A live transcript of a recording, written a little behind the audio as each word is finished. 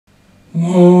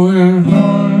Whoa.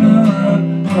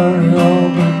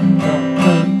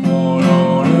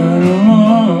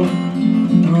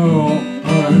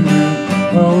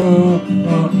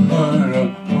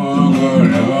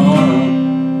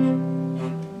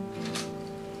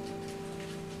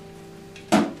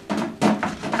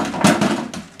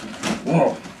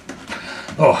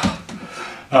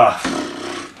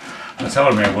 They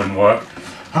told me it wouldn't work.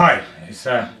 Hi, it's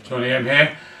johnkneem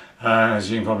here. As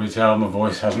you can probably tell, my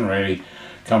voice hasn't really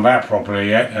come back properly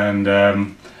yet, and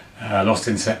lost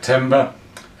in September.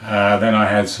 Then I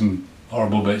had some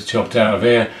horrible bits chopped out of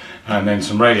here, and then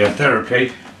some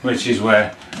radiotherapy, which is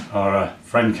where our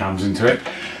friend comes into it.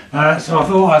 So I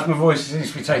thought, as my voice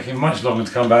seems to be taking much longer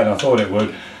to come back than I thought it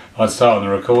would, I'd start on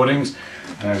the recordings.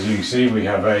 And as you can see, we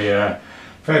have a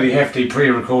fairly hefty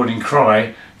pre-recording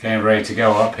cry getting ready to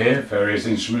go up here, various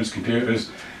instruments,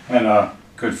 computers, and our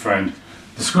good friend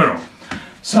the squirrel.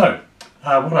 So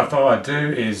what I thought I'd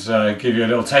do is give you a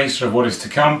little taster of what is to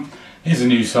come. Here's a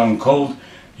new song called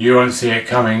You Won't See It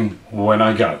Coming When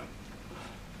I Go.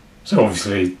 So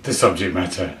obviously the subject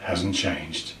matter hasn't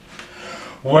changed.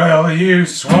 Well, you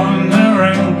swung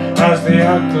around as the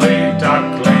ugly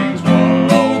ducklings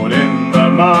wallowed in the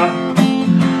mud.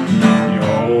 You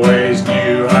always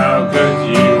knew how good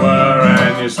you were,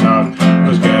 and your stuff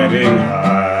was getting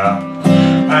higher.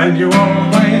 And you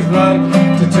always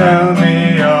liked to tell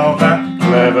me all that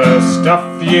clever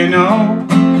stuff you know.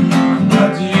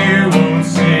 But you won't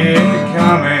see it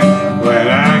coming when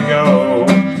I go.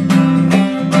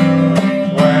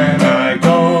 When I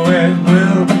go, it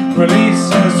will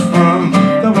release us from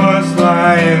the worst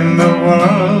lie in the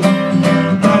world.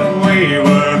 But we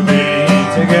will be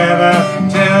together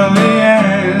till the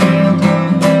end.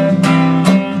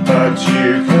 But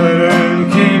you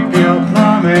couldn't keep your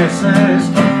promises,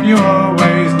 you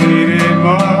always needed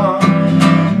more.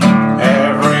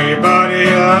 Everybody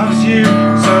loves you,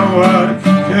 so what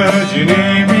could you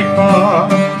need me for?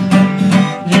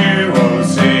 You won't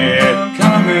see it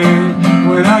coming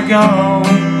when I go.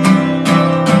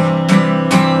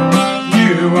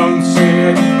 You won't see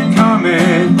it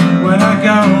coming when I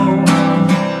go.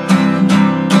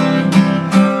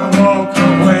 I walk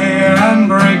away and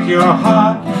break your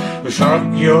heart. You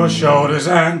shrug your shoulders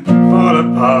and fall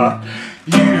apart.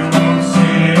 You won't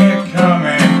see it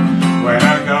coming when I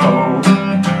go.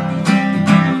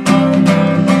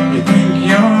 You think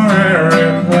you're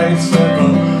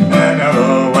irreplaceable and I'll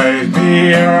always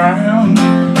be around.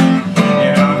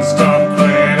 Your non-stop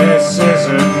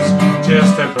criticisms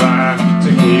just a plan to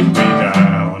keep me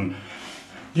down.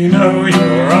 You know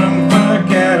you're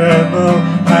unforgettable,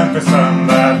 and for some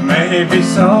that may be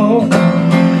so,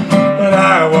 but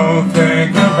I won't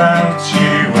think about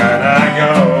you when I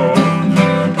go.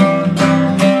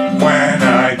 When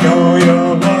I go,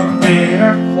 you'll look me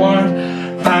upward,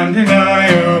 and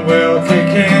denial will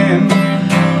kick in.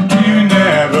 You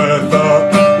never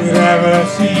thought you'd ever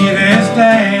see this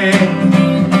day.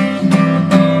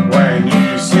 When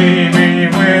you see me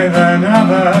with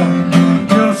another,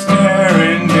 you'll stare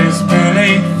in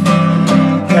disbelief.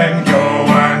 Then go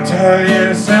and tell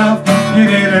yourself you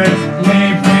didn't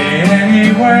leave me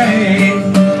anyway.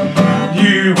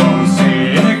 You won't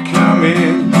see it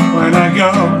coming when I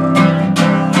go.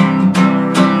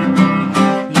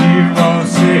 You won't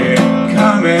see it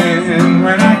coming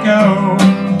when I go.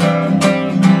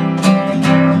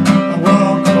 I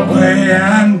walk away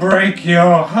and break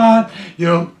your heart.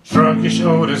 You'll shrug your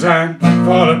shoulders and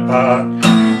fall apart.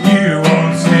 You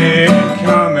won't see it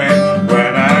coming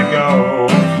when I go.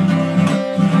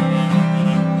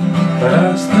 But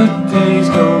as the days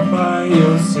go by,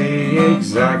 you'll see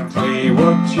exactly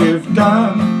what you've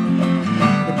done.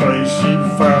 The place you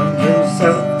found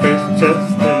yourself is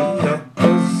just the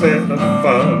opposite of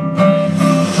fun.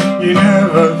 You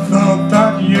never thought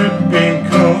that you'd been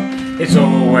caught. It's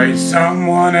always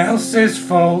someone else's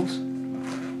fault.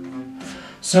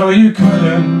 So you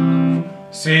couldn't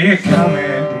see it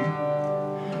coming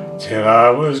till I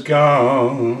was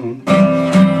gone.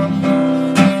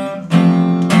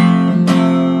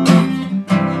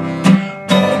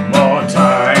 One more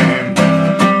time,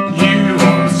 you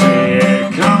won't see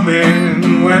it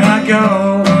coming when I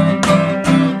go.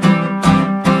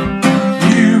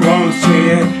 You won't see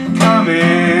it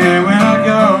coming when I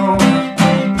go.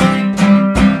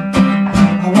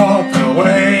 I walk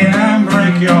away and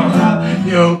break your heart.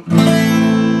 You'll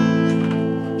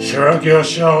shrug your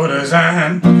shoulders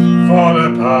and fall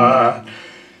apart.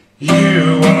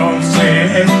 You won't see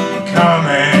it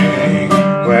coming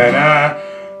when I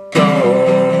go.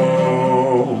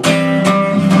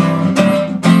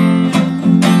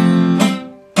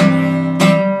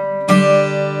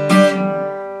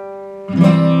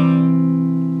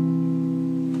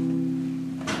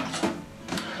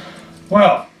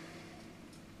 Well,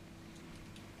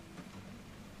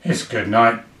 it's good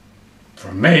night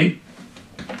from me.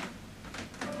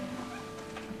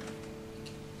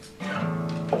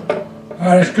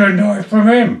 And it's good night from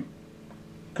him.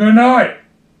 Good night.